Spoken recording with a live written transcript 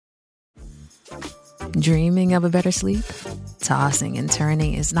Dreaming of a better sleep? Tossing and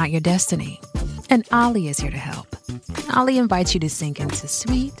turning is not your destiny. And Ollie is here to help. Ollie invites you to sink into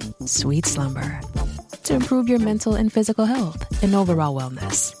sweet, sweet slumber to improve your mental and physical health and overall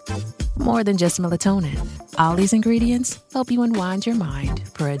wellness. More than just melatonin, Ollie's ingredients help you unwind your mind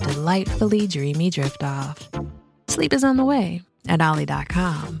for a delightfully dreamy drift off. Sleep is on the way at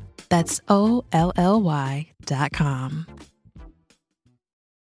Ollie.com. That's OLLY.com.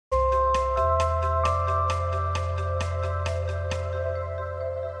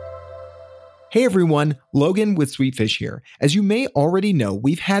 Hey everyone, Logan with Sweetfish here. As you may already know,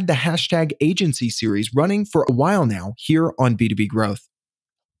 we've had the hashtag agency series running for a while now here on B2B Growth.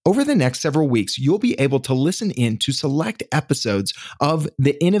 Over the next several weeks, you'll be able to listen in to select episodes of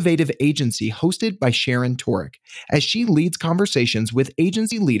The Innovative Agency hosted by Sharon Torek, as she leads conversations with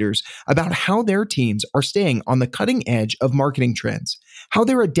agency leaders about how their teams are staying on the cutting edge of marketing trends, how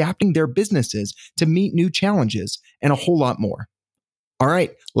they're adapting their businesses to meet new challenges, and a whole lot more. All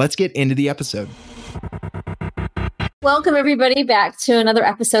right, let's get into the episode. Welcome, everybody, back to another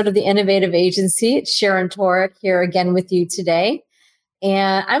episode of The Innovative Agency. It's Sharon Torek here again with you today.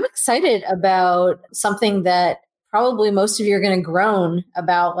 And I'm excited about something that probably most of you are going to groan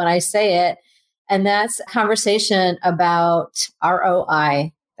about when I say it. And that's a conversation about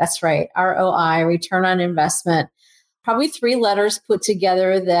ROI. That's right, ROI, return on investment. Probably 3 letters put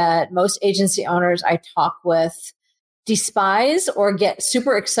together that most agency owners I talk with despise or get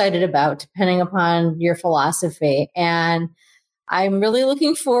super excited about, depending upon your philosophy. And I'm really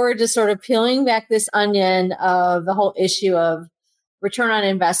looking forward to sort of peeling back this onion of the whole issue of return on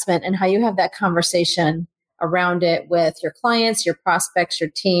investment and how you have that conversation around it with your clients, your prospects,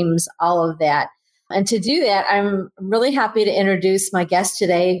 your teams, all of that. And to do that, I'm really happy to introduce my guest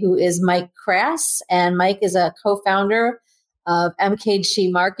today, who is Mike Krass. And Mike is a co-founder of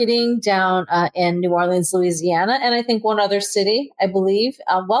MKG Marketing down in New Orleans, Louisiana, and I think one other city, I believe.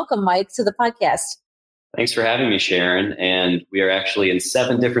 Welcome, Mike, to the podcast. Thanks for having me, Sharon. And we are actually in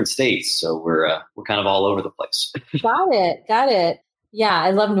 7 different states, so we're kind of all over the place. Got it. Yeah, I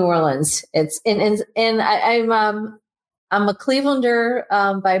love New Orleans. It's and I'm a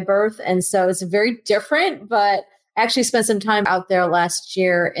Clevelander by birth, and so it's very different. But I actually spent some time out there last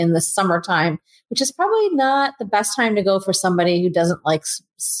year in the summertime, which is probably not the best time to go for somebody who doesn't like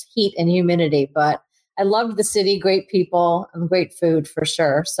heat and humidity. But I loved the city, great people, and great food for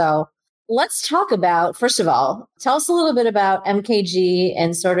sure. So let's talk about, first of all, tell us a little bit about MKG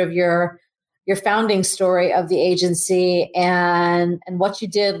and sort of your founding story of the agency and what you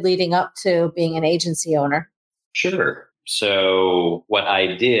did leading up to being an agency owner. Sure. So what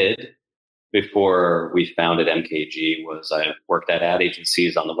I did before we founded MKG was I worked at ad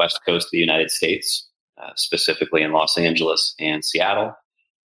agencies on the West Coast of the United States, specifically in Los Angeles and Seattle.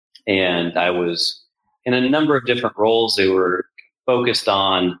 And I was in a number of different roles. They were focused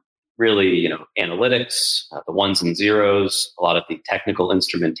on really, analytics, the ones and zeros, a lot of the technical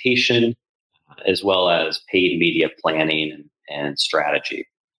instrumentation, as well as paid media planning and strategy.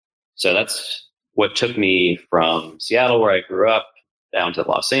 So that's what took me from Seattle, where I grew up, down to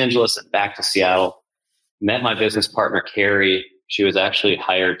Los Angeles and back to Seattle. Met my business partner, Carrie. She was actually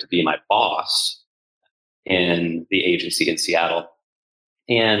hired to be my boss in the agency in Seattle.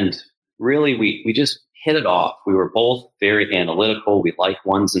 And really, we just hit it off. We were both very analytical. We like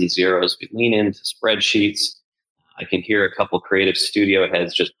ones and zeros. We lean into spreadsheets. I can hear a couple creative studio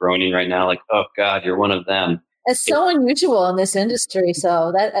heads just groaning right now, like, "Oh God, you're one of them." It's so unusual in this industry.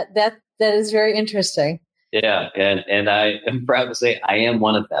 So that is very interesting. Yeah, and I am proud to say I am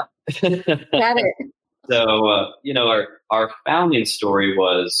one of them. Got it. So our founding story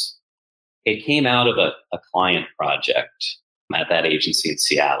was it came out of a client project at that agency in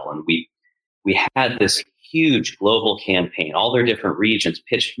Seattle, and we had this huge global campaign. All their different regions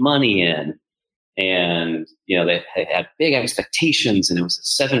pitched money in. And, they had big expectations, and it was a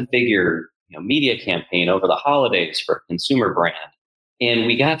 7-figure, media campaign over the holidays for a consumer brand. And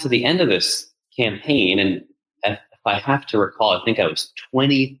we got to the end of this campaign, and if I have to recall, I think I was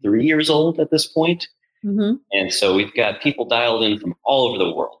 23 years old at this point. Mm-hmm. And so we've got people dialed in from all over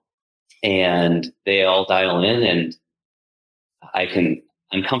the world, and they all dial in, and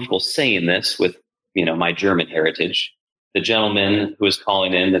I'm comfortable saying this with, my German heritage. The gentleman who was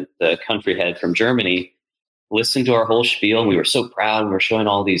calling in, the country head from Germany, listened to our whole spiel, and we were so proud. We were showing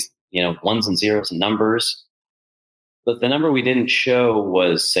all these, ones and zeros and numbers. But the number we didn't show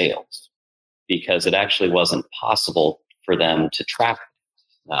was sales, because it actually wasn't possible for them to track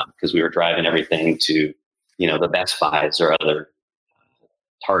because we were driving everything to, the Best Buys or other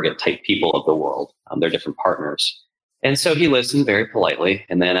Target type people of the world, their different partners. And so he listened very politely.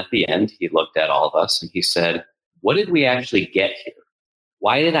 And then at the end, he looked at all of us and he said, what did we actually get here?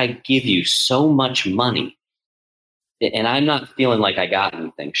 Why did I give you so much money? And I'm not feeling like I got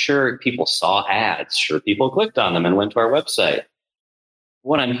anything. Sure, people saw ads. Sure, people clicked on them and went to our website.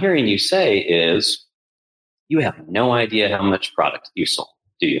 What I'm hearing you say is, you have no idea how much product you sold,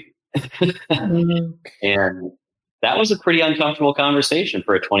 do you? Mm-hmm. And that was a pretty uncomfortable conversation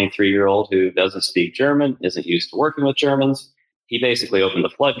for a 23-year-old who doesn't speak German, isn't used to working with Germans. He basically opened the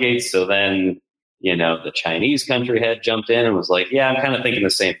floodgates. So then, the Chinese country head jumped in and was like, yeah, I'm kind of thinking the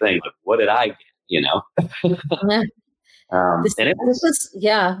same thing, but what did I get,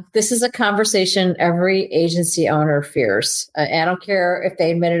 This is a conversation every agency owner fears. I don't care if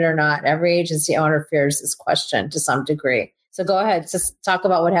they admit it or not. Every agency owner fears this question to some degree. So go ahead, just talk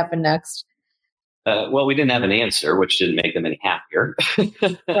about what happened next. Well, we didn't have an answer, which didn't make them any happier.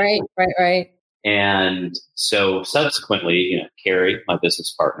 Right. And so subsequently, Carrie, my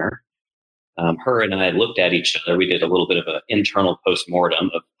business partner, her and I looked at each other. We did a little bit of an internal postmortem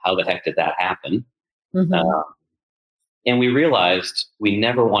of how the heck did that happen. Mm-hmm. And we realized we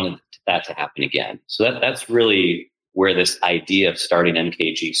never wanted that to happen again. So that's really where this idea of starting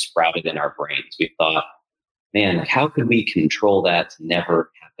MKG sprouted in our brains. We thought, man, how could we control that to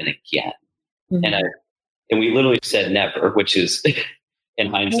never happen again? Mm-hmm. And we literally said never, which is, in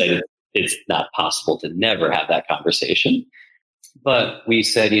hindsight, it's not possible to never have that conversation. But we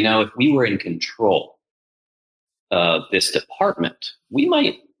said, if we were in control of this department, we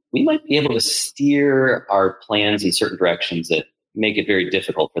might be able to steer our plans in certain directions that make it very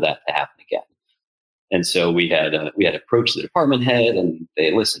difficult for that to happen again. And so we had approached the department head, and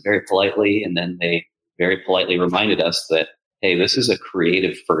they listened very politely, and then they very politely reminded us that, hey, this is a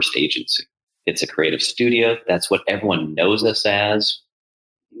creative first agency. It's a creative studio. That's what everyone knows us as.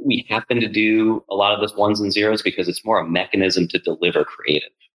 We happen to do a lot of this ones and zeros because it's more a mechanism to deliver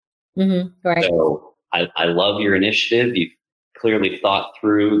creative. Mm-hmm, right. So I love your initiative. You've clearly thought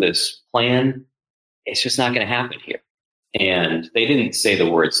through this plan. It's just not going to happen here. And they didn't say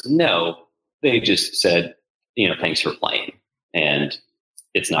the words no. They just said, thanks for playing. And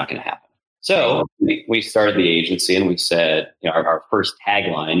it's not going to happen. So we started the agency, and we said, our first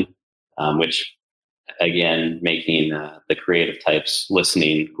tagline, which again, making the creative types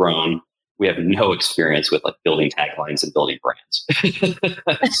listening groan. We have no experience with building taglines and building brands.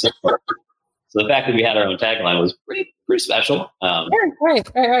 So the fact that we had our own tagline was pretty special. Right.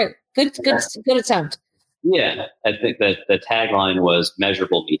 Good attempt. Yeah, I think that the tagline was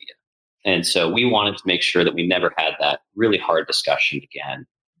measurable media. And so we wanted to make sure that we never had that really hard discussion again.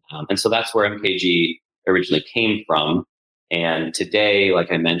 And so that's where MKG originally came from. And today,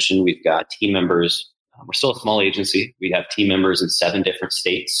 like I mentioned, we've got team members. We're still a small agency. We have team members in 7 different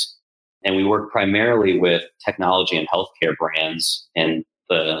states. And we work primarily with technology and healthcare brands. And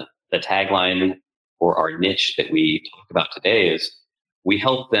the tagline for our niche that we talk about today is we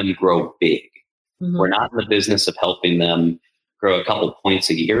help them grow big. Mm-hmm. We're not in the business of helping them grow a couple points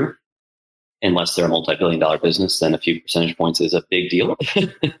a year. Unless they're a multi-billion-dollar business, then a few percentage points is a big deal.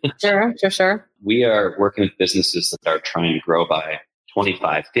 Sure. We are working with businesses that are trying to grow by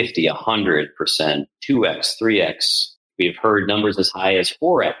 25, 50, 100%, 2x, 3x. We've heard numbers as high as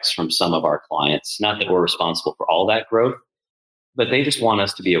 4x from some of our clients. Not that we're responsible for all that growth, but they just want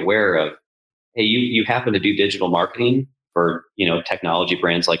us to be aware of, hey, you happen to do digital marketing for, technology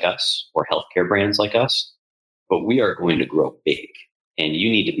brands like us or healthcare brands like us, but we are going to grow big. And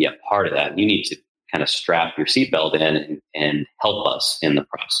you need to be a part of that. You need to kind of strap your seatbelt in and help us in the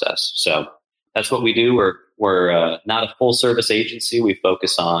process. So that's what we do. We're not a full service agency. We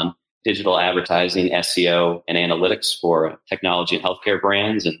focus on digital advertising, SEO, and analytics for technology and healthcare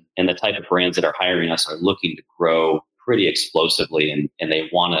brands. And the type of brands that are hiring us are looking to grow pretty explosively, and they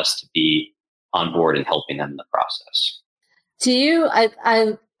want us to be on board and helping them in the process. Do you?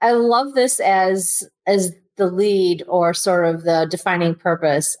 I love this as the lead or sort of the defining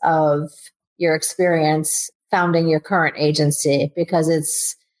purpose of your experience founding your current agency, because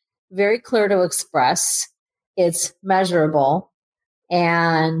it's very clear to express, it's measurable,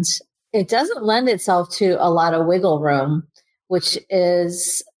 and it doesn't lend itself to a lot of wiggle room, which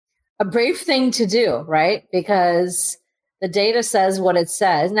is a brave thing to do, right? Because the data says what it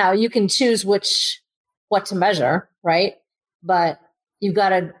says. Now you can choose what to measure, right? But you've got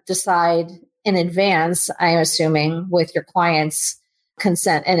to decide in advance, I'm assuming, with your clients'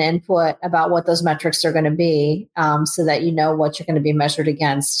 consent and input about what those metrics are going to be, so that you know what you're going to be measured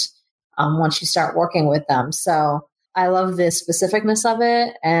against once you start working with them. So I love the specificness of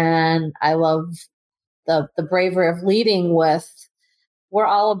it, and I love the bravery of leading with, we're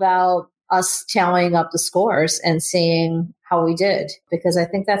all about us tallying up the scores and seeing how we did. Because I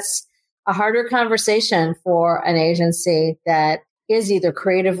think that's a harder conversation for an agency that is either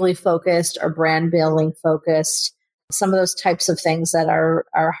creatively focused or brand building focused. Some of those types of things that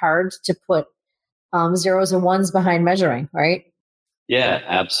are hard to put zeros and ones behind measuring, right? Yeah,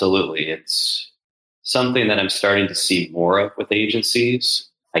 absolutely. It's something that I'm starting to see more of with agencies.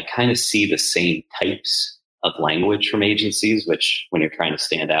 I kind of see the same types of language from agencies, which when you're trying to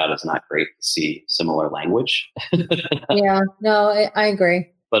stand out is not great to see similar language. Yeah, no, I agree.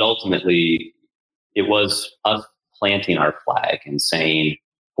 But ultimately, it was us planting our flag and saying,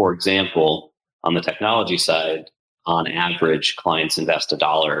 for example, on the technology side, on average, clients invest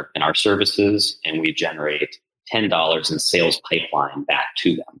 $1 in our services and we generate $10 in sales pipeline back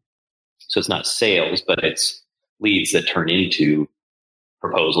to them. So it's not sales, but it's leads that turn into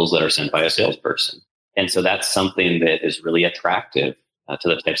proposals that are sent by a salesperson. And so that's something that is really attractive to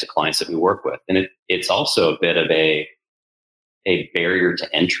the types of clients that we work with. And it's also a bit of a barrier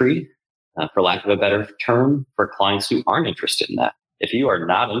to entry, for lack of a better term, for clients who aren't interested in that. If you are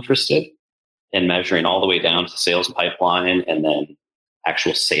not interested in measuring all the way down to sales pipeline and then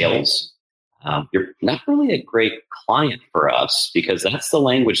actual sales, you're not really a great client for us because that's the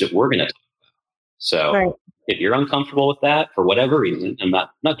language that we're going to talk about. So Right. If you're uncomfortable with that for whatever reason, I'm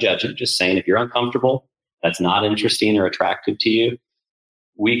not judging, just saying if you're uncomfortable, that's not interesting or attractive to you,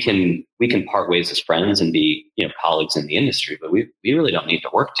 we can part ways as friends and be, colleagues in the industry, but we really don't need to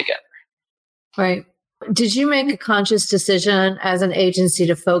work together. Right. Did you make a conscious decision as an agency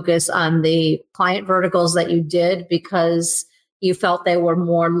to focus on the client verticals that you did because you felt they were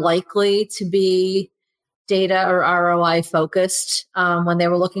more likely to be data or ROI focused when they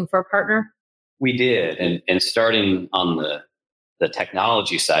were looking for a partner? We did. And starting on the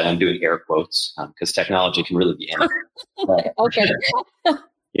technology side, I'm doing air quotes because technology can really be anything. Okay.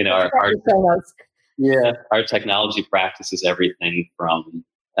 Our technology practice is everything from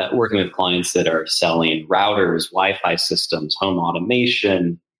working with clients that are selling routers, Wi-Fi systems, home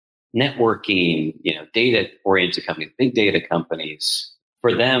automation, networking, data-oriented companies, big data companies.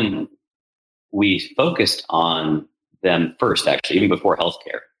 For them, we focused on them first, actually, even before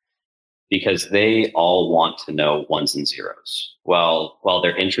healthcare, because they all want to know ones and zeros. While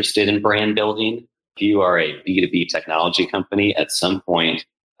they're interested in brand building, if you are a B2B technology company, at some point,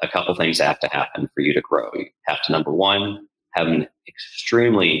 a couple things have to happen for you to grow. You have to, number one, have an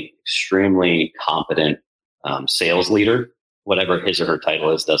extremely, extremely competent sales leader. Whatever his or her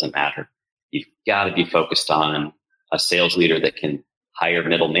title is, doesn't matter. You've got to be focused on a sales leader that can hire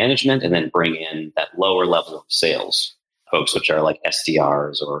middle management and then bring in that lower level of sales folks, which are like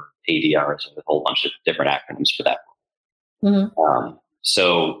SDRs or ADRs, or a whole bunch of different acronyms for that. Mm-hmm.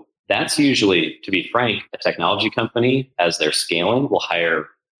 So that's usually, to be frank, a technology company, as they're scaling, will hire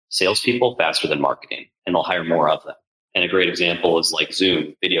salespeople faster than marketing, and they'll hire more of them. And a great example is like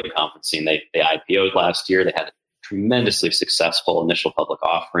Zoom video conferencing. They IPO'd last year. They had a tremendously successful initial public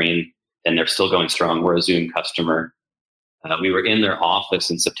offering, and they're still going strong. We're a Zoom customer. We were in their office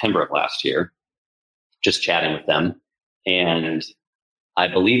in September of last year, just chatting with them. And I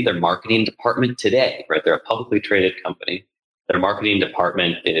believe their marketing department today, right? They're a publicly traded company. Their marketing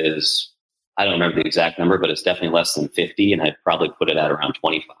department is, I don't remember the exact number, but it's definitely less than 50. And I'd probably put it at around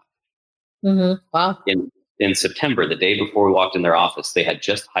 25. Mm-hmm. Wow. In September, the day before we walked in their office, they had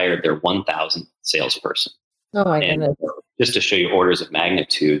just hired their 1,000th salesperson. Oh my goodness. Just to show you orders of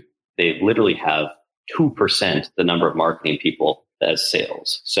magnitude, they literally have 2% the number of marketing people as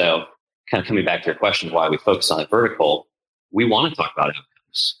sales. So kind of coming back to your question, why we focus on a vertical, we want to talk about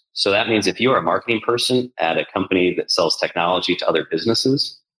outcomes. So that means if you are a marketing person at a company that sells technology to other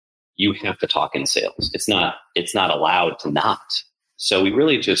businesses, you have to talk in sales. It's not allowed to not. So we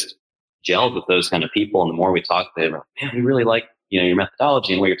really just gelled with those kind of people. And the more we talked, they were like, man, we really like, your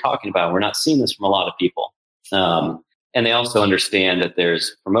methodology and what you're talking about. We're not seeing this from a lot of people. And they also understand that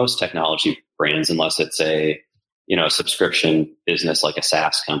there's, for most technology brands, unless it's a subscription business like a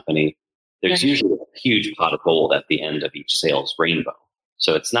SaaS company, there's usually a huge pot of gold at the end of each sales rainbow.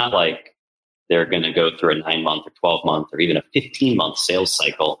 So it's not like they're going to go through a 9-month or 12-month or even a 15-month sales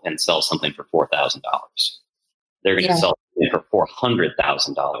cycle and sell something for $4,000. They're going to sell something for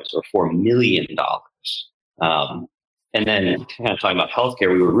 $400,000 or $4 million. And then kind of talking about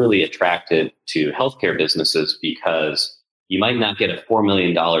healthcare, we were really attracted to healthcare businesses because you might not get a $4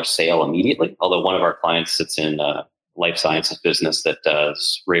 million sale immediately. Although one of our clients sits in a life sciences business that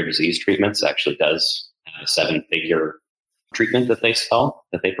does rare disease treatments, actually does a 7-figure treatment that they sell,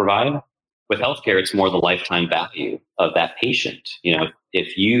 that they provide. With healthcare, it's more the lifetime value of that patient.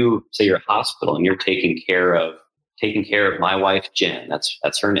 If you say you're a hospital and you're taking care of my wife, Jen,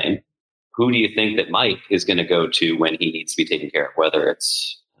 that's her name. who do you think that Mike is going to go to when he needs to be taken care of? Whether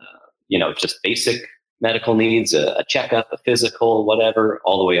it's, just basic medical needs, a checkup, a physical, whatever,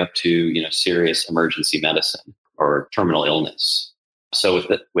 all the way up to, serious emergency medicine or terminal illness. So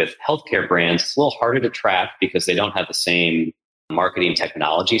with healthcare brands, it's a little harder to track because they don't have the same marketing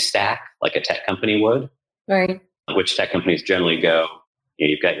technology stack like a tech company would. Right. Which tech companies generally go,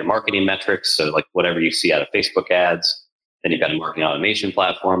 you've got your marketing metrics. So like whatever you see out of Facebook ads, then you've got a marketing automation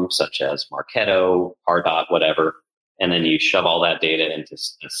platform such as Marketo, Pardot, whatever. And then you shove all that data into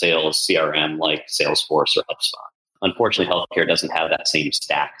a sales CRM like Salesforce or HubSpot. Unfortunately, healthcare doesn't have that same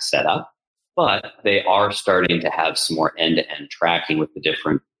stack set up, but they are starting to have some more end-to-end tracking with the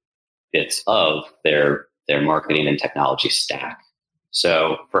different bits of their marketing and technology stack.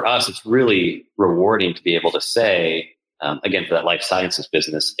 So for us, it's really rewarding to be able to say, again, for that life sciences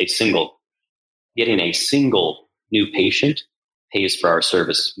business, getting a single new patient pays for our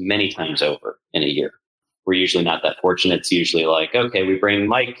service many times over in a year. We're usually not that fortunate. It's usually like, okay, we bring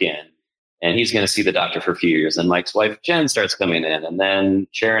Mike in and he's going to see the doctor for a few years. And Mike's wife, Jen, starts coming in. And then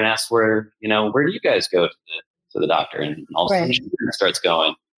Sharon asks where do you guys go to the doctor? And all of a sudden Sharon starts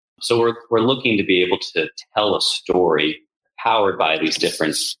going. So we're looking to be able to tell a story powered by these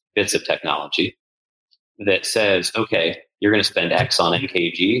different bits of technology that says, okay, you're going to spend X on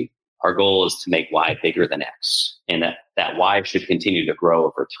MKG. Our goal is to make Y bigger than X. And that Y should continue to grow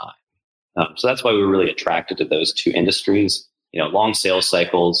over time. So that's why we were really attracted to those two industries. Long sales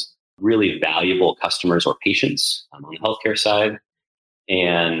cycles, really valuable customers or patients on the healthcare side,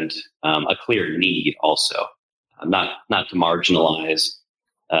 and a clear need also. Not to marginalize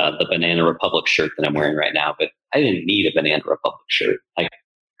the Banana Republic shirt that I'm wearing right now, but I didn't need a Banana Republic shirt. I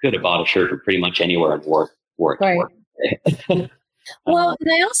could have bought a shirt from pretty much anywhere and wore it to work. Well, and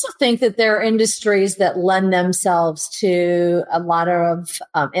I also think that there are industries that lend themselves to a lot of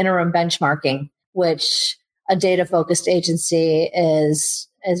interim benchmarking, which a data-focused agency is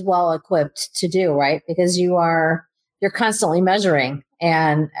well equipped to do, right? Because you're constantly measuring,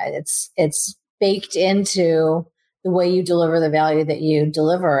 and it's baked into the way you deliver the value that you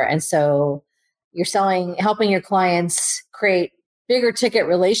deliver. And so you're helping your clients create bigger ticket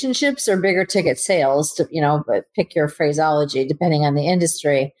relationships or bigger ticket sales, but pick your phraseology depending on the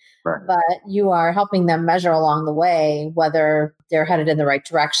industry. Right. But you are helping them measure along the way whether they're headed in the right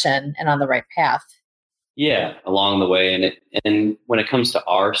direction and on the right path. Yeah, along the way. And when it comes to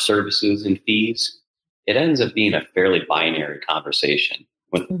our services and fees, it ends up being a fairly binary conversation.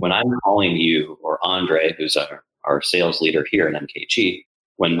 When I'm calling you or Andre, who's our sales leader here at MKG,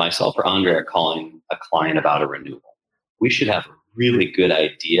 when myself or Andre are calling a client about a renewal, we should have a really good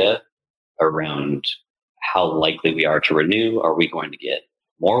idea around how likely we are to renew. Are we going to get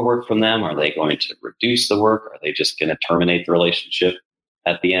more work from them? Are they going to reduce the work? Are they just going to terminate the relationship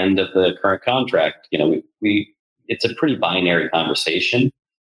at the end of the current contract? It's a pretty binary conversation,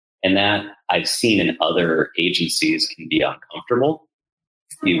 and that I've seen in other agencies can be uncomfortable.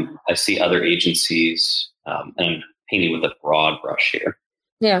 I see other agencies, and I'm painting with a broad brush here.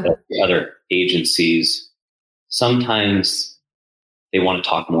 Yeah. Other agencies, sometimes they want to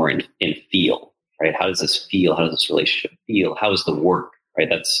talk more in feel, right? How does this feel? How does this relationship feel? How is the work, right?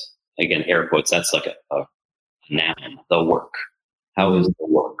 That's, again, air quotes, that's like a noun, the work. How is the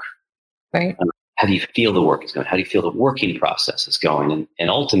work? Right. How do you feel the work is going? How do you feel the working process is going? And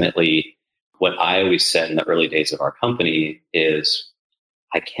ultimately, what I always said in the early days of our company is,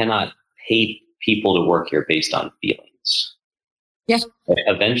 I cannot pay people to work here based on feelings. Yes.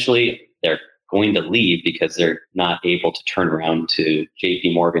 Eventually, they're going to leave because they're not able to turn around to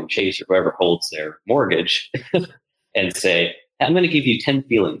JP Morgan Chase or whoever holds their mortgage and say, I'm going to give you 10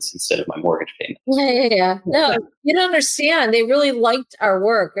 feelings instead of my mortgage payment. Yeah. No, you don't understand. They really liked our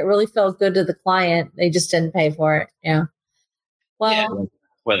work. It really felt good to the client. They just didn't pay for it. Yeah. Well, yeah,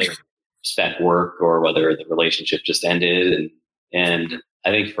 whether spec work or whether the relationship just ended. And I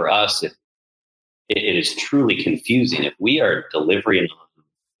think for us, it is truly confusing. If we are delivering on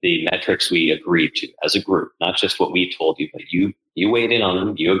the metrics we agreed to as a group, not just what we told you, but you weighed in on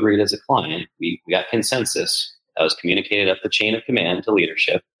them, you agreed as a client, we got consensus that was communicated up the chain of command to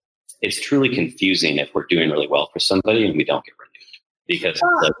leadership. It's truly confusing if we're doing really well for somebody and we don't get renewed, because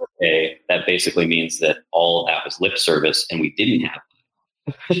that basically means that all of that was lip service and we didn't have.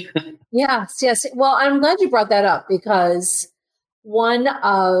 Yes. Well, I'm glad you brought that up, because one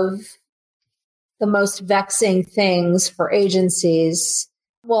of the most vexing things for agencies,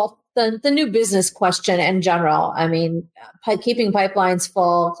 well, the new business question in general, I mean, keeping pipelines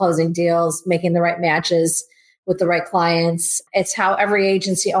full, closing deals, making the right matches with the right clients. It's how every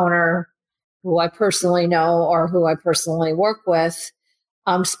agency owner who I personally know or who I personally work with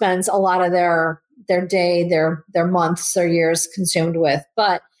spends a lot of their day, their months, their years consumed with.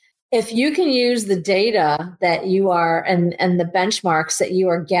 But if you can use the data that you are and the benchmarks that you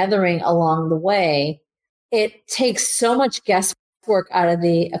are gathering along the way, it takes so much guesswork out of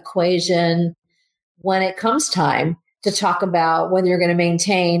the equation when it comes time to talk about whether you're going to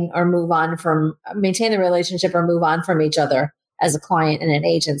maintain the relationship or move on from each other as a client and an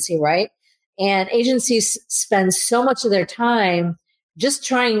agency, right? And agencies spend so much of their time just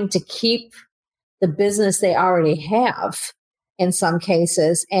trying to keep the business they already have in some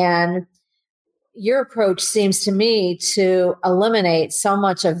cases. And your approach seems to me to eliminate so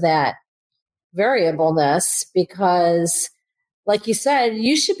much of that variableness because, like you said,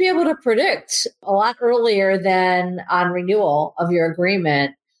 you should be able to predict a lot earlier than on renewal of your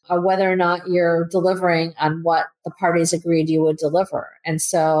agreement whether or not you're delivering on what the parties agreed you would deliver. And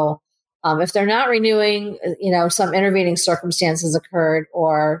so if they're not renewing, some intervening circumstances occurred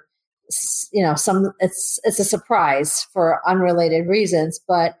or, it's a surprise for unrelated reasons,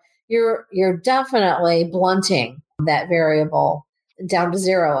 but you're definitely blunting that variable down to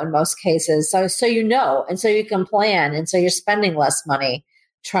zero in most cases. So and so you can plan. And so you're spending less money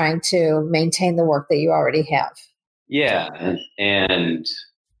trying to maintain the work that you already have. Yeah. And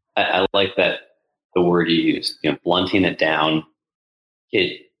I like that the word you used, blunting it down,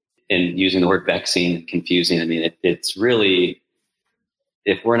 and using the word vexing, confusing. I mean, it's really,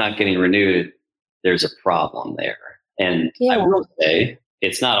 if we're not getting renewed, there's a problem there. And I will say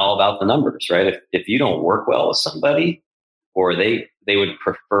it's not all about the numbers, right? If you don't work well with somebody, or they would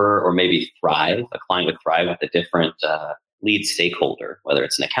prefer or maybe thrive, a client would thrive with a different lead stakeholder, whether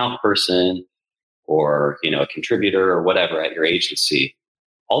it's an account person or, a contributor or whatever at your agency,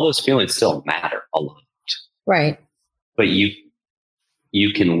 all those feelings still matter a lot. Right. But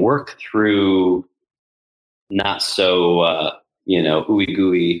you can work through not so, ooey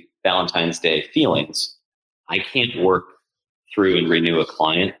gooey Valentine's Day feelings. I can't work through and renew a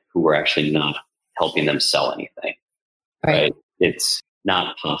client who we're actually not helping them sell anything. Right? It's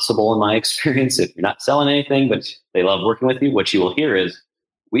not possible in my experience if you're not selling anything, but they love working with you. What you will hear is,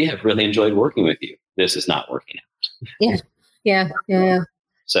 we have really enjoyed working with you. This is not working out. Yeah.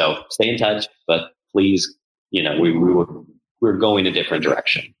 So stay in touch, but please, we're going a different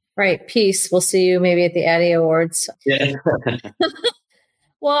direction. Right. Peace. We'll see you maybe at the Addy Awards. Yeah.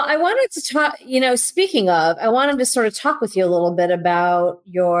 Well, I wanted to talk, speaking of, I wanted to sort of talk with you a little bit about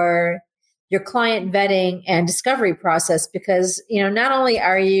your client vetting and discovery process, because, not only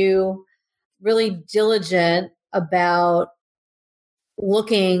are you really diligent about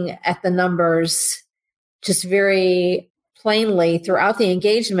looking at the numbers just very plainly throughout the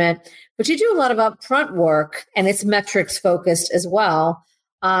engagement, but you do a lot of upfront work, and it's metrics focused as well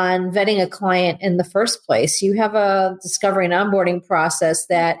on vetting a client in the first place. You have a discovery and onboarding process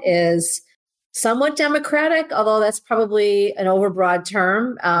that is somewhat democratic, although that's probably an overbroad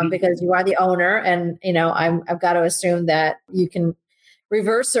term because you are the owner, and I've got to assume that you can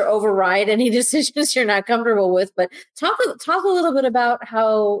reverse or override any decisions you're not comfortable with. But talk a little bit about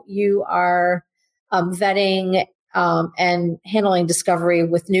how you are vetting and handling discovery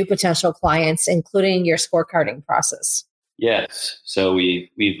with new potential clients, including your scorecarding process. Yes. So we've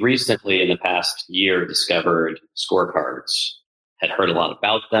recently, in the past year, discovered scorecards. Had heard a lot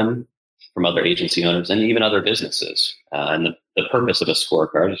about them from other agency owners and even other businesses. And the purpose of a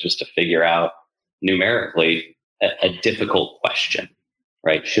scorecard is just to figure out numerically a difficult question,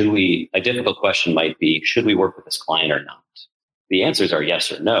 right? A difficult question might be, should we work with this client or not? The answers are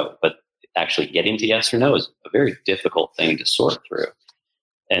yes or no, but actually getting to yes or no is a very difficult thing to sort through.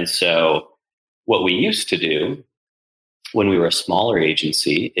 And so what we used to do when we were a smaller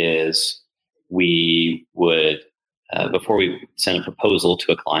agency is we would, before we sent a proposal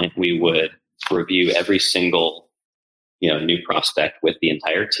to a client, we would review every single, new prospect with the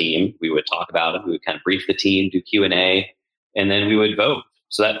entire team. We would talk about it. We would kind of brief the team, do Q&A, and then we would vote.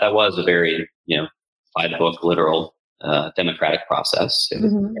 So that was a very, by the book, literal, democratic process.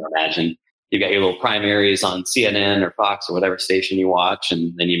 Imagine you've got your little primaries on CNN or Fox or whatever station you watch,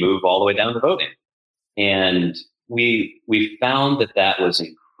 and then you move all the way down to voting. And we found that was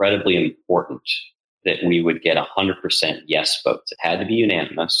incredibly important, that we would get 100% yes votes. It had to be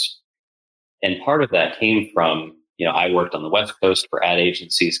unanimous. And part of that came from, I worked on the West Coast for ad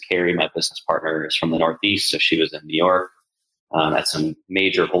agencies. Carrie, my business partner, is from the Northeast, so she was in New York at some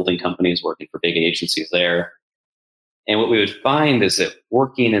major holding companies working for big agencies there. And what we would find is that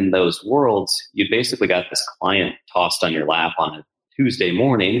working in those worlds, you basically got this client tossed on your lap on a Tuesday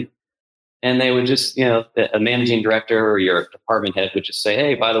morning, and they would just, a managing director or your department head would just say,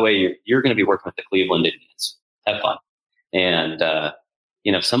 hey, by the way, you're going to be working with the Cleveland Indians. Have fun. And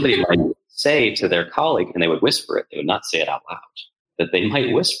somebody might say to their colleague, and they would whisper it, they would not say it out loud, that they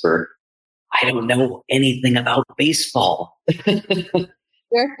might whisper, I don't know anything about baseball. Right.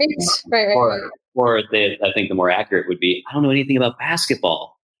 Or I think the more accurate would be, I don't know anything about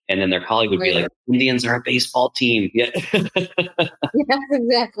basketball. And then their colleague would be like, Indians are a baseball team. Yeah. Yeah,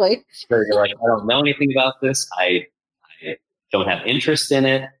 exactly. So you're like, I don't know anything about this. I don't have interest in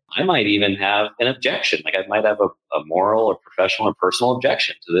it. I might even have an objection. Like I might have a moral or professional or personal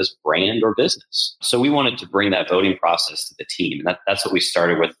objection to this brand or business. So we wanted to bring that voting process to the team. And that's what we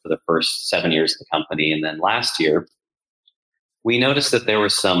started with for the first 7 years of the company. And then last year, we noticed that there were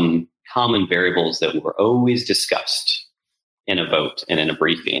some common variables that were always discussed in a vote and in a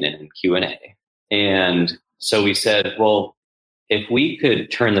briefing and in Q&A. And so we said, well, if we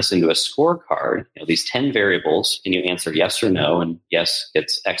could turn this into a scorecard, these 10 variables, and you answer yes or no, and yes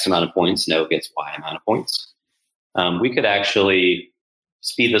gets X amount of points, no gets Y amount of points, we could actually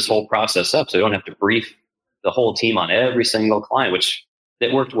speed this whole process up so we don't have to brief the whole team on every single client, which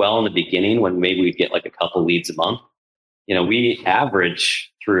that worked well in the beginning when maybe we'd get like a couple leads a month. We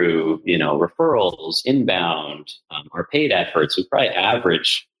average through, referrals, inbound, our paid efforts, we probably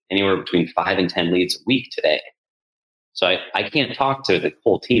average anywhere between 5 and 10 leads a week today. So I can't talk to the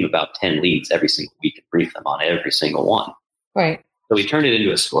whole team about 10 leads every single week and brief them on every single one. Right. So we turned it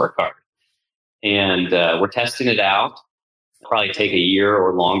into a scorecard, and we're testing it out. It'll probably take a year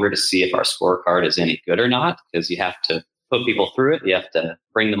or longer to see if our scorecard is any good or not, because you have to put people through it. You have to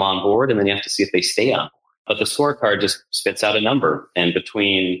bring them on board, and then you have to see if they stay on board. But the scorecard just spits out a number, and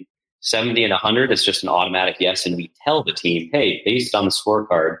between 70 and 100, it's just an automatic yes. And we tell the team, hey, based on the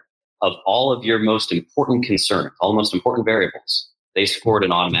scorecard of all of your most important concerns, all the most important variables, they scored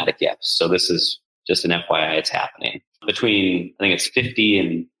an automatic yes. So this is just an FYI, it's happening. Between, I think it's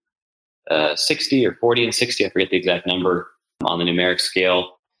 50 and 60 or 40 and 60, I forget the exact number on the numeric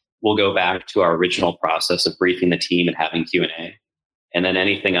scale, we'll go back to our original process of briefing the team and having Q&A. And then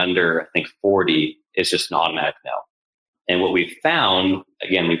anything under, I think, 40 is just an automatic no. And what we've found,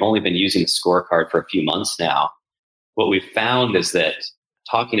 again, we've only been using the scorecard for a few months now. What we've found is that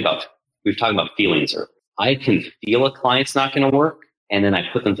we've talked about feelings earlier. I can feel a client's not going to work, and then I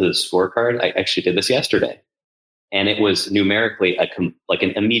put them to the scorecard. I actually did this yesterday, and it was numerically like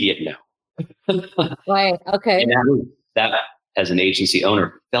an immediate no. Right. Okay. And that, as an agency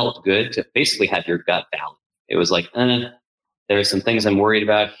owner, felt good to basically have your gut valid. It was like, there are some things I'm worried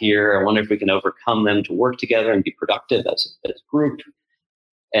about here. I wonder if we can overcome them to work together and be productive as a group.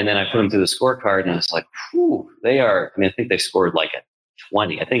 And then I put them through the scorecard, and I was like, I think they scored like a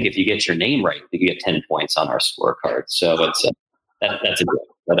 20. I think if you get your name right, you get 10 points on our scorecard. So it's that's a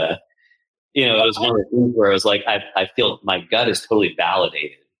deal. But it was one of the things where I was like, I feel my gut is totally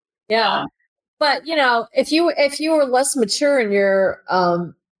validated. Yeah, but if you were less mature in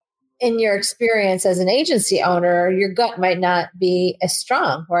your experience as an agency owner, your gut might not be as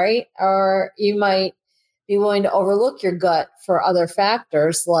strong, right? Or you might be willing to overlook your gut for other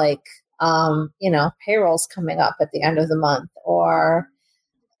factors like, payroll's coming up at the end of the month, or,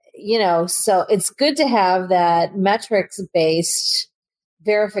 so it's good to have that metrics-based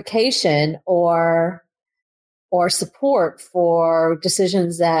verification or support for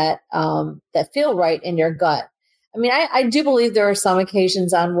decisions that feel right in your gut. I mean, I do believe there are some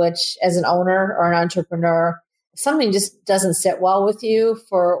occasions on which, as an owner or an entrepreneur, something just doesn't sit well with you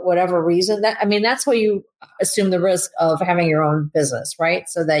for whatever reason. That's why you assume the risk of having your own business, right?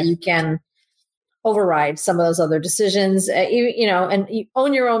 So that you can override some of those other decisions, and you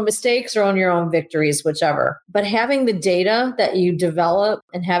own your own mistakes or own your own victories, whichever. But having the data that you develop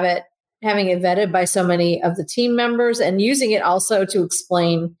and having it vetted by so many of the team members, and using it also to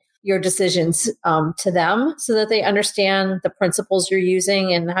explain your decisions to them so that they understand the principles you're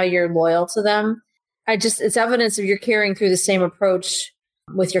using and how you're loyal to them. It's evidence of you're carrying through the same approach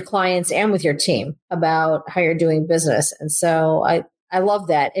with your clients and with your team about how you're doing business. And so I love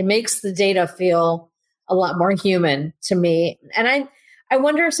that. It makes the data feel a lot more human to me. And I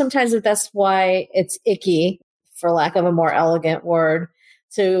wonder sometimes if that's why it's icky, for lack of a more elegant word,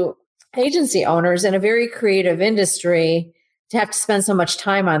 to agency owners in a very creative industry to have to spend so much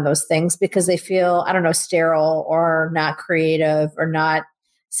time on those things because they feel, sterile or not creative or not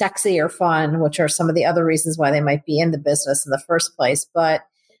sexy or fun, which are some of the other reasons why they might be in the business in the first place. But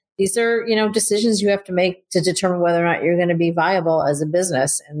these are, decisions you have to make to determine whether or not you're going to be viable as a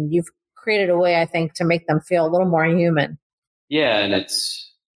business. And you've created a way, I think, to make them feel a little more human. Yeah. And it's,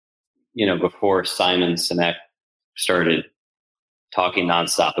 before Simon Sinek started talking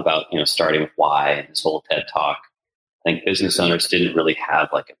nonstop about, starting with why and his whole TED talk, I think business owners didn't really have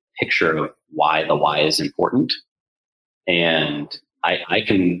like a picture of why the why is important. And I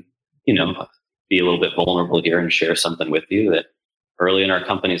can, be a little bit vulnerable here and share something with you that early in our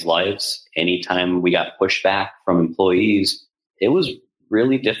company's lives, anytime we got pushback from employees, it was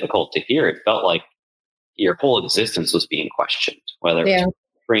really difficult to hear. It felt like your whole existence was being questioned, whether it was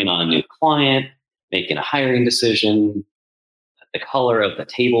bringing on a new client, making a hiring decision, the color of the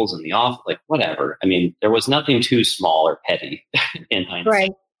tables in the office, like whatever. I mean, there was nothing too small or petty in hindsight.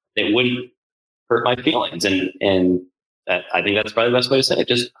 Right. It wouldn't hurt my feelings. And I think that's probably the best way to say it. It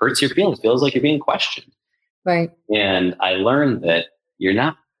just hurts your feelings. Feels like you're being questioned. Right. And I learned that you're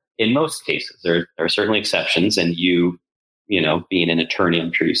not, in most cases, there are certainly exceptions. And being an attorney,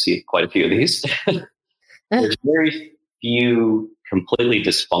 I'm sure you see quite a few of these. There's very few completely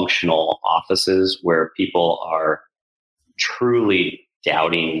dysfunctional offices where people are truly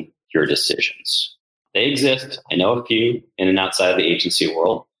doubting your decisions. They exist. I know a few in and outside of the agency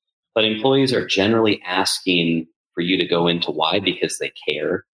world, but employees are generally asking for you to go into why because they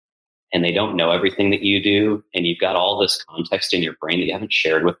care and they don't know everything that you do. And you've got all this context in your brain that you haven't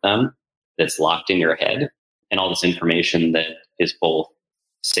shared with them that's locked in your head, and all this information that is both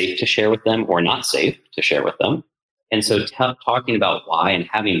safe to share with them or not safe to share with them. And so talking about why and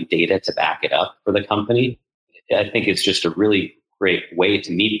having data to back it up for the company, I think it's just a really great way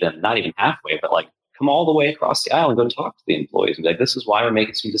to meet them, not even halfway, but like come all the way across the aisle and go talk to the employees and be like, this is why we're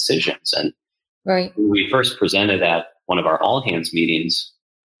making some decisions. And right. When we first presented at one of our all hands meetings,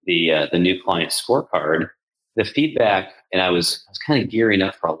 the new client scorecard, the feedback, and I was kind of gearing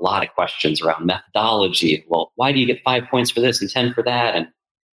up for a lot of questions around methodology. Well, why do you get 5 points for this and 10 for that?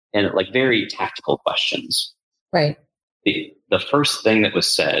 And like very tactical questions. Right. The first thing that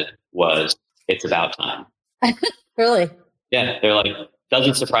was said was, it's about time. Really? Yeah. They're like,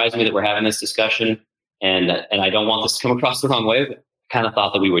 doesn't surprise me that we're having this discussion. And I don't want this to come across the wrong way, but I kind of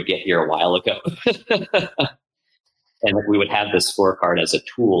thought that we would get here a while ago. And that we would have this scorecard as a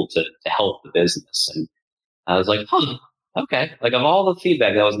tool to help the business. And I was like, okay. Like of all the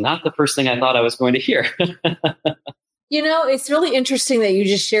feedback, that was not the first thing I thought I was going to hear. It's really interesting that you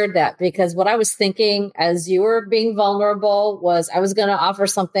just shared that, because what I was thinking as you were being vulnerable was I was going to offer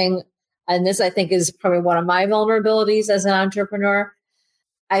something. And this, I think, is probably one of my vulnerabilities as an entrepreneur.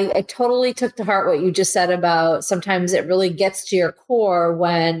 I totally took to heart what you just said about sometimes it really gets to your core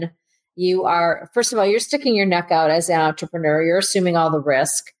when you are, first of all, you're sticking your neck out as an entrepreneur. You're assuming all the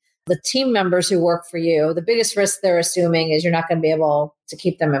risk. The team members who work for you, the biggest risk they're assuming is you're not going to be able to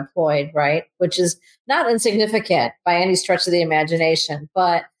keep them employed, right? Which is not insignificant by any stretch of the imagination,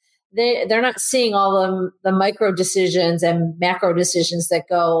 but they're not seeing all the micro decisions and macro decisions that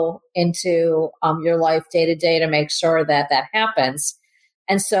go into your life day to day to make sure that happens.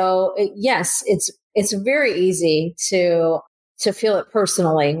 And so, yes, it's very easy to feel it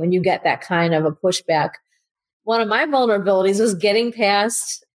personally when you get that kind of a pushback. One of my vulnerabilities was getting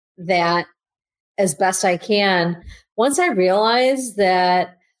past that as best I can. Once I realized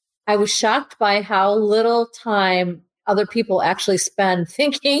that I was shocked by how little time other people actually spend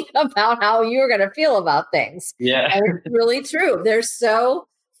thinking about how you're going to feel about things. Yeah. And it's really true. They're so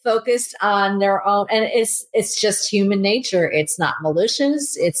focused on their own, and it's just human nature. It's not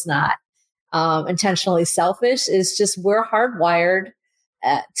malicious. It's not intentionally selfish. It's just, we're hardwired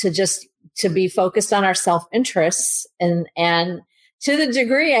to be focused on our self-interests. And to the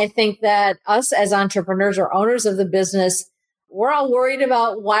degree, I think that us as entrepreneurs or owners of the business, we're all worried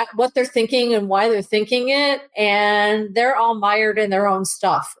about what they're thinking and why they're thinking it. And they're all mired in their own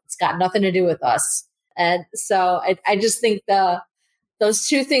stuff. It's got nothing to do with us. And so I just think those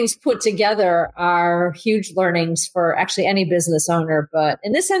two things put together are huge learnings for actually any business owner. But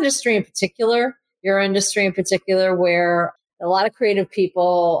in this industry in particular, your industry in particular, where a lot of creative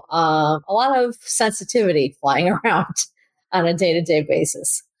people, a lot of sensitivity flying around on a day-to-day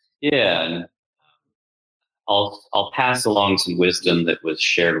basis. Yeah. And I'll pass along some wisdom that was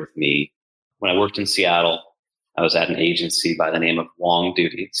shared with me. When I worked in Seattle, I was at an agency by the name of Wong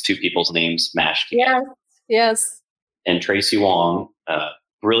Duty. It's two people's names mashed together. Yes. And Tracy Wong,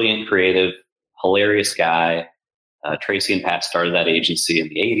 brilliant, creative, hilarious guy. Tracy and Pat started that agency in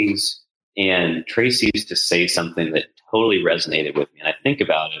the 80s. And Tracy used to say something that totally resonated with me. And I think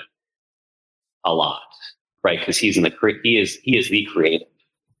about it a lot, right? Because he is the creative.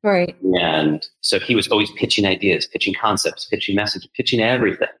 Right. And so he was always pitching ideas, pitching concepts, pitching messages, pitching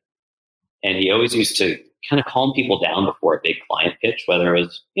everything. And he always used to kind of calm people down before a big client pitch, whether it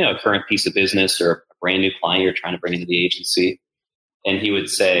was, a current piece of business or a brand new client you're trying to bring into the agency. And he would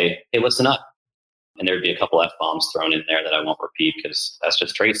say, hey, listen up. And there'd be a couple F-bombs thrown in there that I won't repeat because that's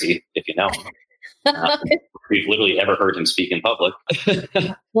just Tracy, if you know him. we've literally ever heard him speak in public.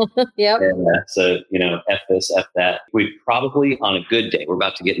 Yep. And, so, F this, F that. We probably, on a good day, we're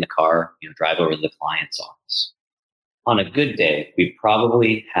about to get in the car, drive over to the client's office. On a good day, we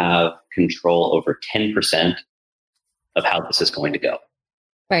probably have control over 10% of how this is going to go.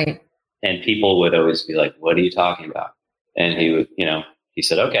 Right. And people would always be like, what are you talking about? And he would, he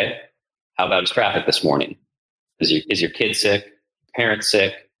said, okay, how about his traffic this morning? Is your kid sick? Parent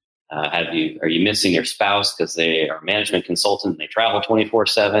sick? Are you missing your spouse because they are a management consultant and they travel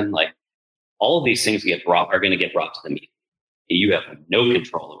 24/7? Like, all of these things are going to get brought to the meeting. You have no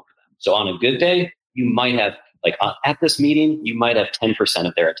control over them. So on a good day, you might have, at this meeting, you might have 10%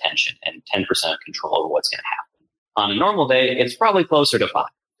 of their attention and 10% of control over what's going to happen. On a normal day, it's probably closer to 5.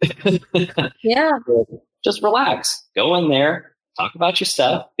 Yeah. Just relax. Go in there, talk about your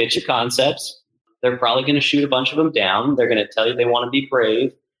stuff, pitch your concepts. They're probably going to shoot a bunch of them down. They're going to tell you they want to be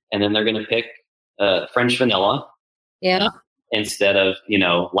brave, and then they're going to pick French vanilla. Yeah. Instead of,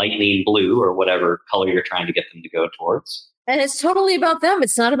 lightning blue or whatever color you're trying to get them to go towards. And it's totally about them.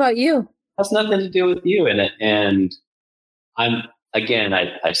 It's not about you. Has nothing to do with you. And I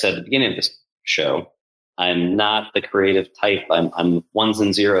said at the beginning of this show, I'm not the creative type. I'm ones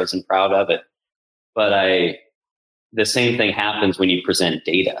and zeros and proud of it. But the same thing happens when you present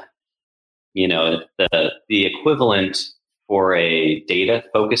data. The equivalent for a data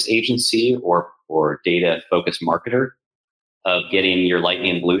focused agency or data focused marketer of getting your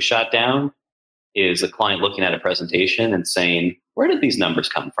lightning blue shot down is a client looking at a presentation and saying, where did these numbers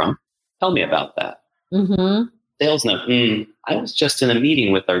come from? Tell me about that. Mm-hmm. Sales note, I was just in a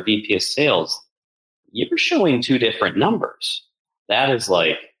meeting with our VP of sales. You're showing 2 different numbers. That is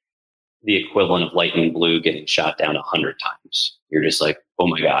like the equivalent of lightning blue getting shot down 100 times. You're just like, oh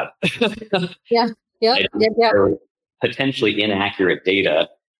my God. Yeah. Potentially inaccurate data,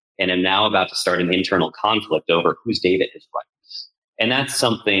 and am now about to start an internal conflict over whose data is right. And that's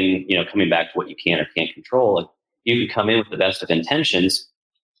something, coming back to what you can or can't control. You can come in with the best of intentions,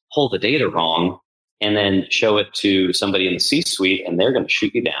 pull the data wrong, and then show it to somebody in the C-suite, and they're going to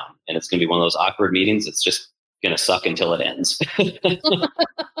shoot you down. And it's going to be one of those awkward meetings. It's just going to suck until it ends.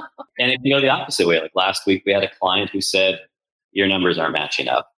 And if you go the opposite way, like last week, we had a client who said, your numbers aren't matching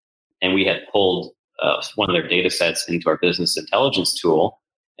up. And we had pulled one of their data sets into our business intelligence tool.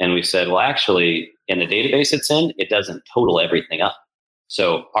 And we said, well, actually, in the database it's in, it doesn't total everything up.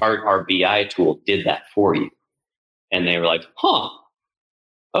 So our BI tool did that for you. And they were like,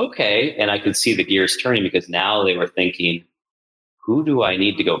 okay. And I could see the gears turning because now they were thinking, who do I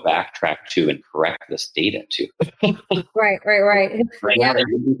need to go backtrack to and correct this data to? Right. Now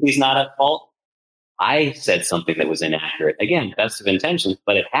he's not at fault. I said something that was inaccurate. Again, best of intentions,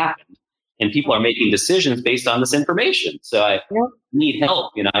 but it happened. And people are making decisions based on this information. So I need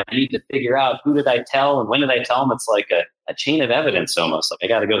help. I need to figure out who did I tell and when did I tell them. It's like a chain of evidence almost. Like I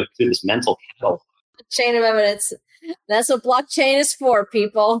got to go through this mental catalog. Chain of evidence. That's what blockchain is for,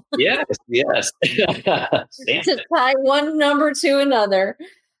 people. Yes. To tie one number to another.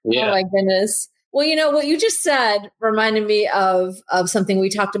 Yeah. Oh my goodness. Well, what you just said reminded me of something we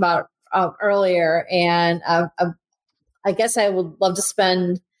talked about earlier. And I guess I would love to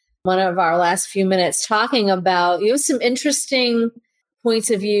spend one of our last few minutes talking about, some interesting points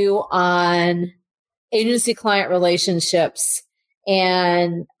of view on agency client relationships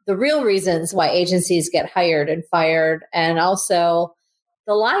and the real reasons why agencies get hired and fired, and also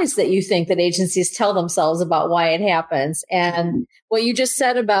the lies that you think that agencies tell themselves about why it happens. And what you just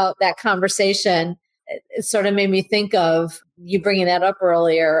said about that conversation, it sort of made me think of you bringing that up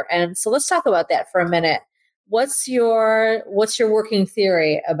earlier. And so let's talk about that for a minute. What's your working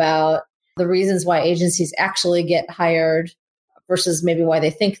theory about the reasons why agencies actually get hired versus maybe why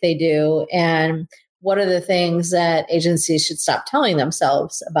they think they do? And what are the things that agencies should stop telling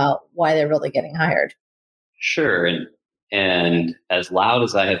themselves about why they're really getting hired? Sure. And as loud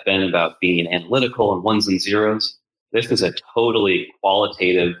as I have been about being analytical and ones and zeros, this is a totally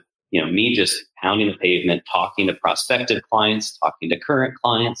qualitative, me just pounding the pavement, talking to prospective clients, talking to current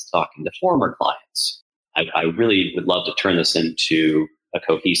clients, talking to former clients. I really would love to turn this into a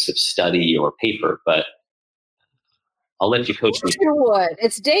cohesive study or paper, but I'll let you coach me. Sure would.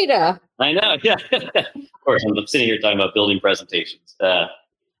 It's data. I know. Yeah. Of course, I'm sitting here talking about building presentations.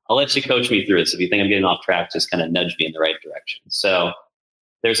 I'll let you coach me through this. If you think I'm getting off track, just kind of nudge me in the right direction. So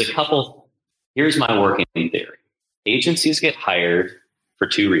there's here's my working theory. Agencies get hired for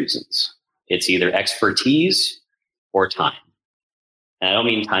 2 reasons. It's either expertise or time. And I don't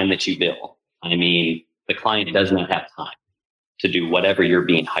mean time that you bill. I mean, the client does not have time to do whatever you're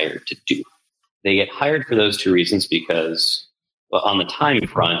being hired to do. They get hired for those 2 reasons because, well, on the time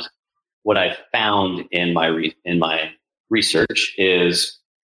front, what I found in my research is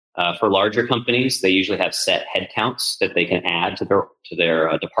for larger companies, they usually have set headcounts that they can add to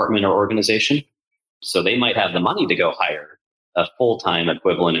their department or organization. So they might have the money to go hire a full-time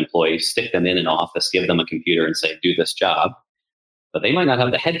equivalent employee, stick them in an office, give them a computer and say, do this job. But they might not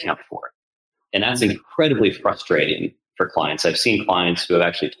have the headcount for it. And that's incredibly frustrating for clients. I've seen clients who have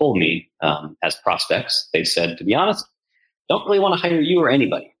actually told me as prospects, they've said, to be honest, don't really want to hire you or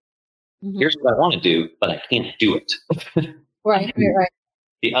anybody. Mm-hmm. Here's what I want to do, but I can't do it. Right.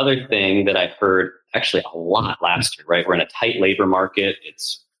 The other thing that I heard actually a lot last year, right? We're in a tight labor market.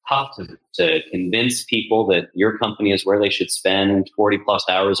 It's tough to convince people that your company is where they should spend 40 plus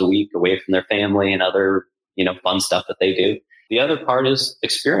hours a week away from their family and other, fun stuff that they do. The other part is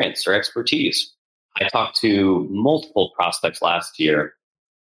experience or expertise. I talked to multiple prospects last year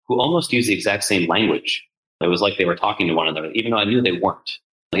who almost used the exact same language. It was like they were talking to one another, even though I knew they weren't.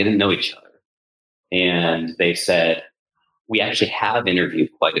 They didn't know each other. And they said, we actually have interviewed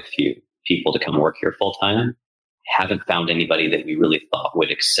quite a few people to come work here full time. Haven't found anybody that we really thought would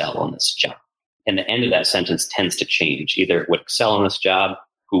excel in this job. And the end of that sentence tends to change. Either would excel in this job,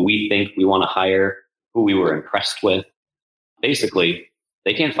 who we think we want to hire, who we were impressed with. Basically,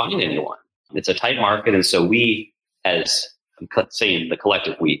 they can't find anyone. It's a tight market. And so we, as I'm saying the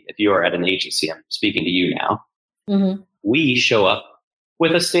collective we, if you are at an agency, I'm speaking to you now, mm-hmm. We show up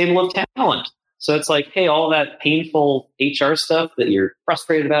with a stable of talent. So it's like, hey, all that painful HR stuff that you're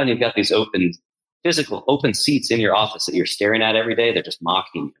frustrated about, and you've got these open seats in your office that you're staring at every day. They're just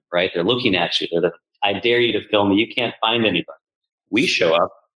mocking you, right? They're looking at you. I dare you to film me. You can't find anybody. We show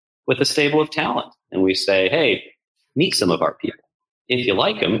up with a stable of talent and we say, hey, meet some of our people. If you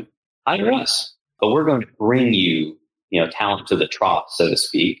like them, hire us. But we're going to bring you, talent to the trough, so to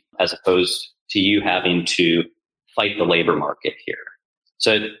speak, as opposed to you having to fight the labor market here.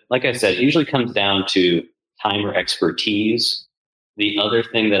 So like I said, it usually comes down to time or expertise. The other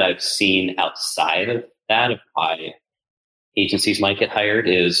thing that I've seen outside of that, of why agencies might get hired,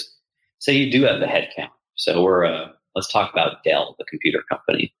 is say you do have the headcount. So let's talk about Dell, the computer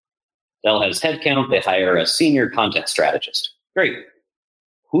company. Dell has headcount. They hire a senior content strategist. Great.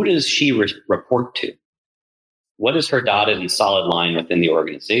 Who does she report to? What is her dotted and solid line within the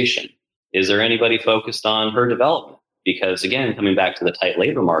organization? Is there anybody focused on her development? Because again, coming back to the tight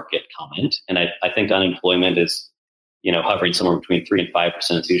labor market comment, and I think unemployment is, hovering somewhere between 3 and 5%.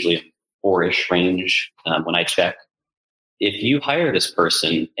 It's usually a 4-ish range when I check. If you hire this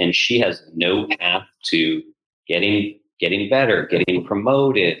person and she has no path to getting better, getting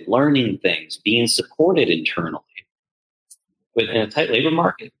promoted, learning things, being supported internally, within a tight labor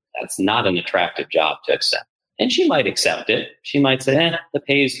market, that's not an attractive job to accept. And she might accept it. She might say, the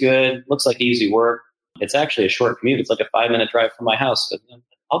pay is good, looks like easy work. It's actually a short commute. It's like a 5-minute drive from my house.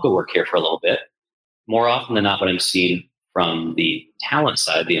 I'll go work here for a little bit. More often than not, what I'm seeing from the talent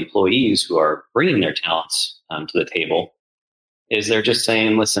side, the employees who are bringing their talents to the table, is they're just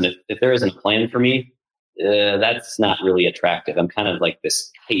saying, listen, if there isn't a plan for me, that's not really attractive. I'm kind of like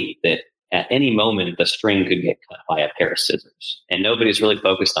this kite that at any moment the string could get cut by a pair of scissors. And nobody's really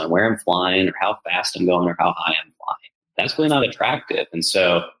focused on where I'm flying or how fast I'm going or how high I'm flying. That's really not attractive. And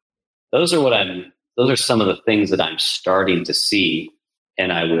so those are some of the things that I'm starting to see.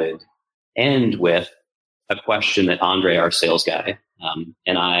 And I would end with a question that Andre, our sales guy,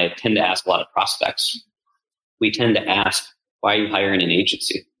 and I tend to ask a lot of prospects. We tend to ask, why are you hiring an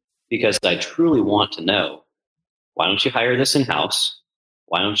agency? Because I truly want to know, why don't you hire this in-house?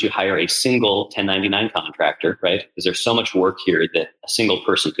 Why don't you hire a single 1099 contractor, right? Because there's so much work here that a single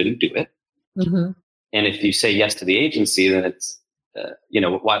person couldn't do it. Mm-hmm. And if you say yes to the agency, then it's,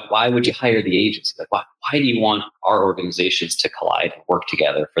 why would you hire the agency? Like, why do you want our organizations to collide and work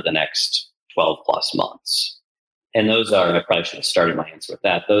together for the next 12 plus months? And those are, I probably should have started my answer with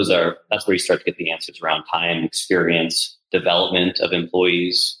that. That's where you start to get the answers around time, experience, development of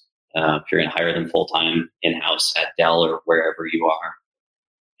employees. If you're going to hire them full-time in-house at Dell or wherever you are.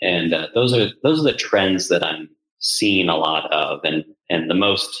 And those are the trends that I'm seeing a lot of. And the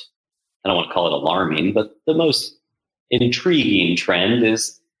most, I don't want to call it alarming, but the most intriguing trend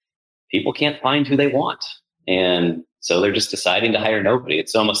is people can't find who they want. And so they're just deciding to hire nobody.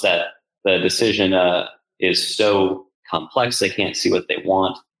 It's almost that the decision is so complex, they can't see what they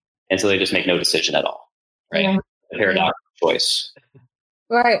want. And so they just make no decision at all. Right? Yeah. A paradoxical choice.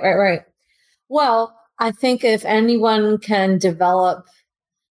 Right. Well, I think if anyone can develop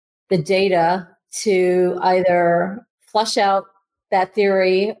the data to either flush out that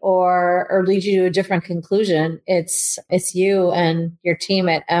theory or lead you to a different conclusion, it's you and your team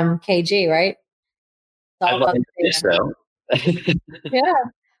at MKG, right? I think so. Yeah.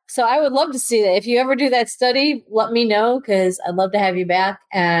 So I would love to see that. If you ever do that study, let me know, because I'd love to have you back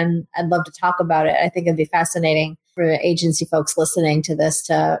and I'd love to talk about it. I think it'd be fascinating for agency folks listening to this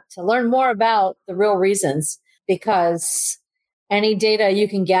to learn more about the real reasons, because any data you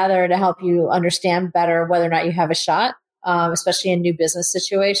can gather to help you understand better whether or not you have a shot, especially in new business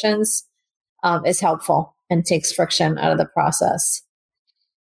situations, is helpful and takes friction out of the process.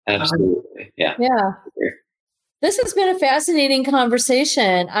 Absolutely. Yeah. This has been a fascinating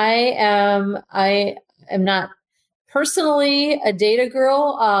conversation. I am not personally a data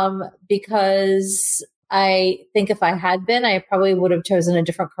girl, because I think if I had been, I probably would have chosen a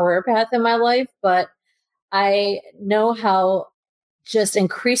different career path in my life. But I know how just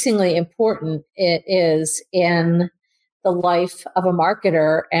increasingly important it is in the life of a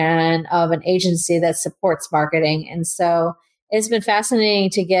marketer and of an agency that supports marketing. And so it's been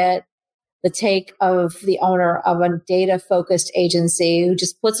fascinating to get the take of the owner of a data-focused agency who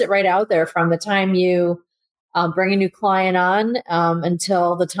just puts it right out there from the time you bring a new client on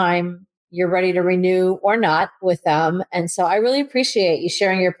until the time you're ready to renew or not with them. And so I really appreciate you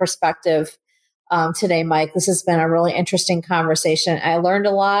sharing your perspective today, Mike. This has been a really interesting conversation. I learned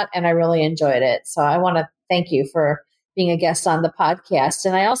a lot and I really enjoyed it. So I want to thank you for being a guest on the podcast.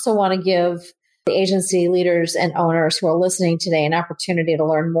 And I also want to give the agency leaders and owners who are listening today an opportunity to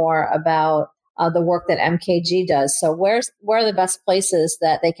learn more about the work that MKG does. So where are the best places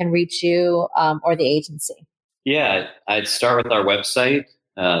that they can reach you or the agency? Yeah, I'd start with our website.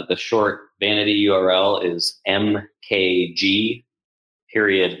 The short vanity URL is mkg.marketing.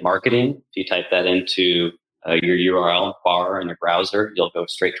 If you type that into your URL bar in your browser, you'll go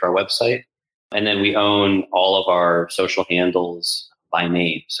straight to our website. And then we own all of our social handles by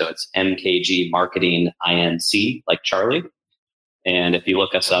name. So it's MKG Marketing INC, like Charlie. And if you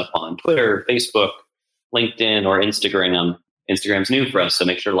look us up on Twitter, Facebook, LinkedIn, or Instagram, Instagram's new for us, so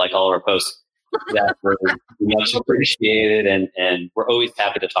make sure to like all of our posts. That's really much appreciated. And we're always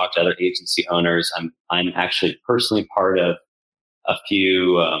happy to talk to other agency owners. I'm actually personally part of a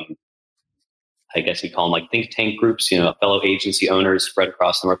few, I guess you call them like think tank groups, fellow agency owners spread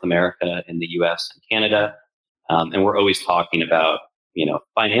across North America and the US and Canada. And we're always talking about,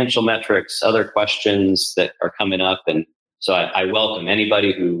 financial metrics, other questions that are coming up. And so I welcome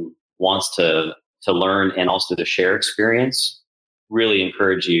anybody who wants to learn and also to share experience. Really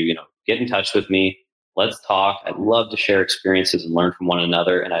encourage you, get in touch with me. Let's talk. I'd love to share experiences and learn from one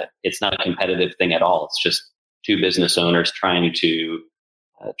another. And it's not a competitive thing at all. It's just two business owners trying to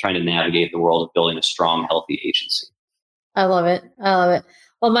navigate the world of building a strong, healthy agency. I love it.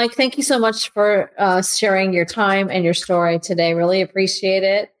 Well, Mike, thank you so much for sharing your time and your story today. Really appreciate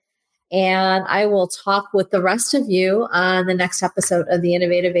it. And I will talk with the rest of you on the next episode of The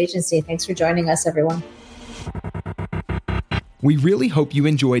Innovative Agency. Thanks for joining us, everyone. We really hope you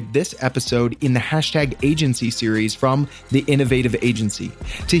enjoyed this episode in the #Agency series from The Innovative Agency.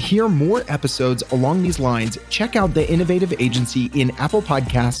 To hear more episodes along these lines, check out The Innovative Agency in Apple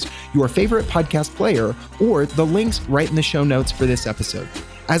Podcasts, your favorite podcast player, or the links right in the show notes for this episode.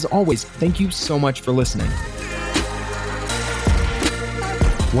 As always, thank you so much for listening.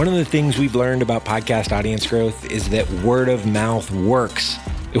 One of the things we've learned about podcast audience growth is that word of mouth works.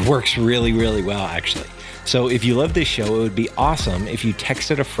 It works really, really well, actually. So if you love this show, it would be awesome if you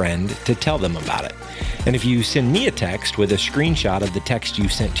texted a friend to tell them about it. And if you send me a text with a screenshot of the text you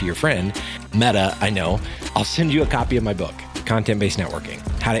sent to your friend, meta, I know, I'll send you a copy of my book, Content-Based Networking,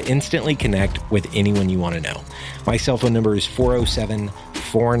 How to Instantly Connect with Anyone You Want to Know. My cell phone number is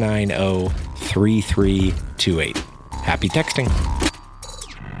 407-490-3328. Happy texting.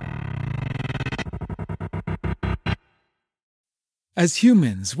 As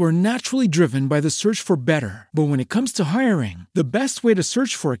humans, we're naturally driven by the search for better. But when it comes to hiring, the best way to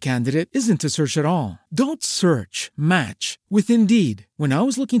search for a candidate isn't to search at all. Don't search, match with Indeed. When I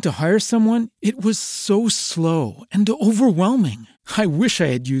was looking to hire someone, it was so slow and overwhelming. I wish I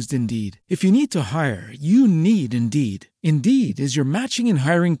had used Indeed. If you need to hire, you need Indeed. Indeed is your matching and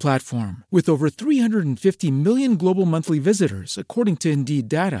hiring platform with over 350 million global monthly visitors, according to Indeed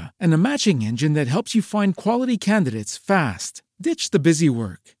data, and a matching engine that helps you find quality candidates fast. Ditch the busy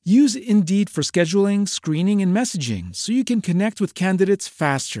work. Use Indeed for scheduling, screening, and messaging so you can connect with candidates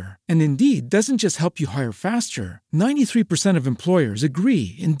faster. And Indeed doesn't just help you hire faster. 93% of employers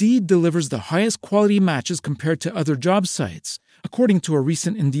agree Indeed delivers the highest quality matches compared to other job sites, according to a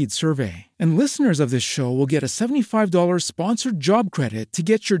recent Indeed survey. And listeners of this show will get a $75 sponsored job credit to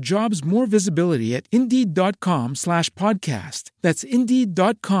get your jobs more visibility at Indeed.com/podcast. That's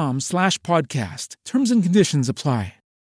Indeed.com/podcast. Terms and conditions apply.